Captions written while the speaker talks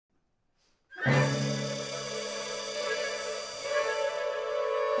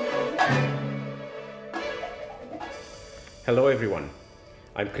Hello everyone,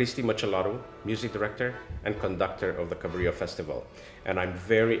 I'm Cristi Macelaru, Music Director and Conductor of the Cabrillo Festival, and I'm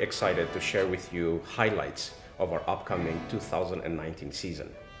very excited to share with you highlights of our upcoming 2019 season.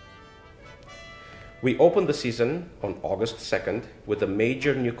 We opened the season on August 2nd with a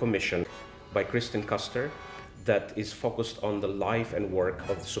major new commission by Kristen Custer that is focused on the life and work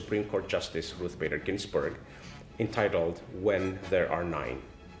of the Supreme Court Justice Ruth Bader Ginsberg, entitled When There Are Nine,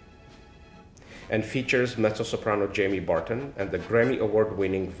 and features mezzo-soprano Jamie Barton and the Grammy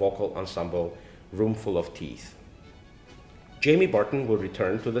Award-winning vocal ensemble Roomful of Teeth. Jamie Barton will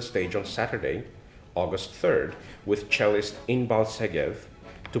return to the stage on Saturday, August 3rd, with cellist Inbal Segev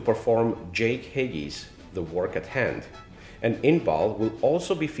to perform Jake Hagee's The Work at Hand. And Inbal will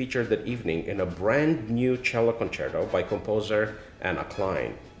also be featured that evening in a brand new cello concerto by composer Anna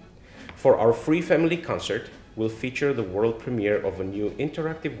Klein. For our free family concert, we'll feature the world premiere of a new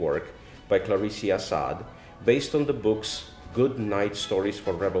interactive work by Clarissa Assad, based on the books Good Night Stories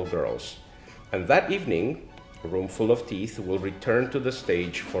for Rebel Girls. And that evening, Roomful of Teeth will return to the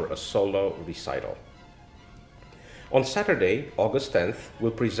stage for a solo recital. On Saturday, August 10th,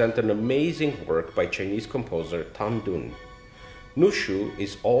 we'll present an amazing work by Chinese composer Tam Dun. Nushu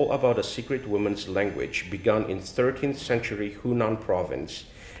is all about a secret woman's language begun in 13th century Hunan province,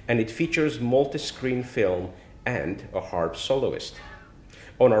 and it features multi-screen film and a harp soloist.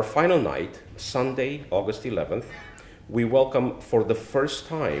 On our final night, Sunday, August 11th, we welcome for the first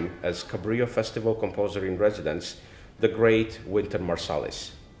time as Cabrillo Festival Composer in Residence, the great Wynton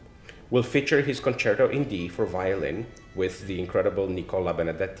Marsalis. We'll feature his Concerto in D for violin with the incredible Nicola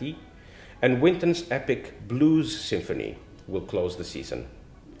Benedetti, and Wynton's epic Blues Symphony will close the season.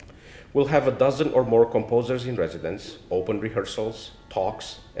 We'll have a dozen or more composers in residence, open rehearsals,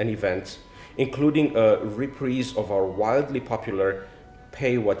 talks, and events, including a reprise of our wildly popular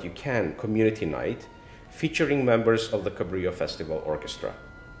Pay What You Can community night, featuring members of the Cabrillo Festival Orchestra.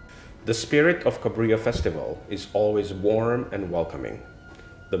 The spirit of Cabrillo Festival is always warm and welcoming.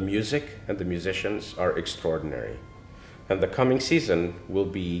 The music and the musicians are extraordinary, and the coming season will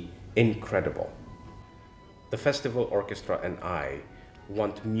be incredible. The Festival Orchestra and I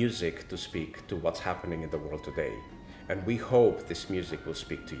want music to speak to what's happening in the world today, and we hope this music will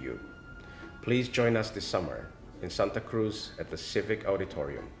speak to you. Please join us this summer in Santa Cruz at the Civic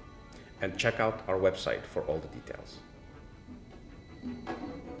Auditorium, and check out our website for all the details.